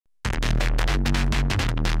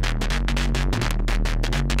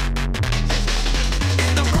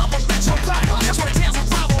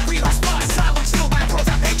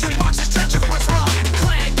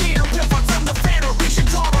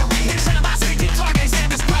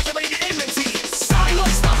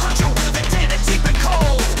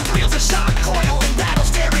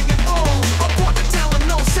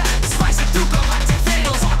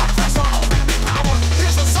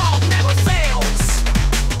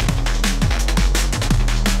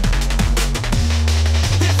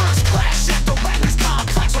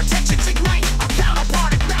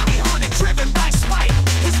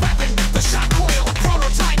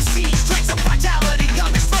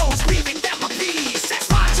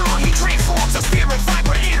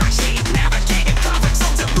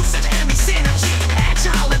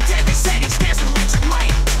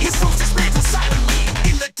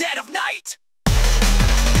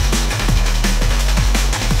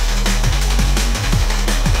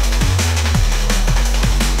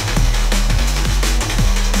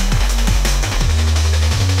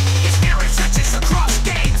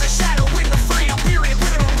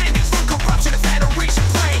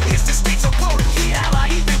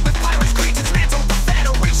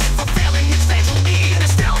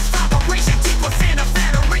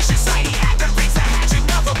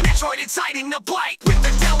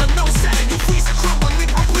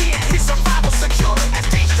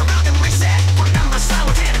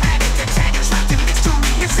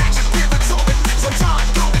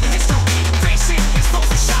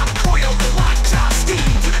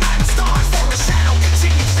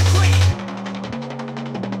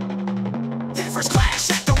first clash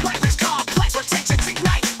at the weapons complex where tensions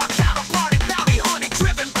ignite. A counterpart and bounty hunting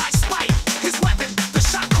driven by spite. His weapon, the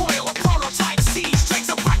Shock Coil, a prototype siege, drains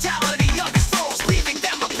the vitality of his foes, leaving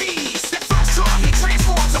them appeased. At first draw, he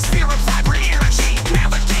transforms a sphere of vibrant energy,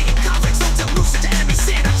 navigating conflicts so elusive to enemy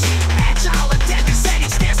synergy. Agile and deadly, said he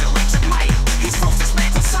stands electric might. He's throws his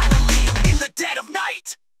mantle silently in the dead of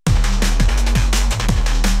night.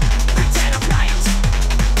 The dead of night.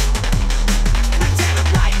 The dead of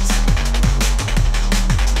night.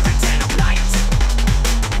 The dead of night.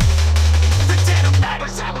 The dead of night. A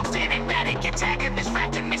silenced enigmatic antagonist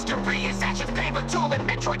wrapped in mystery. His actions pivotal in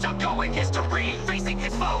Metroid's ongoing history. Facing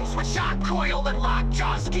his foes with Shock Coil and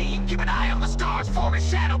Lockjaw scheme. Keep an eye on the stars for his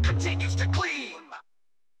shadow continues to clear.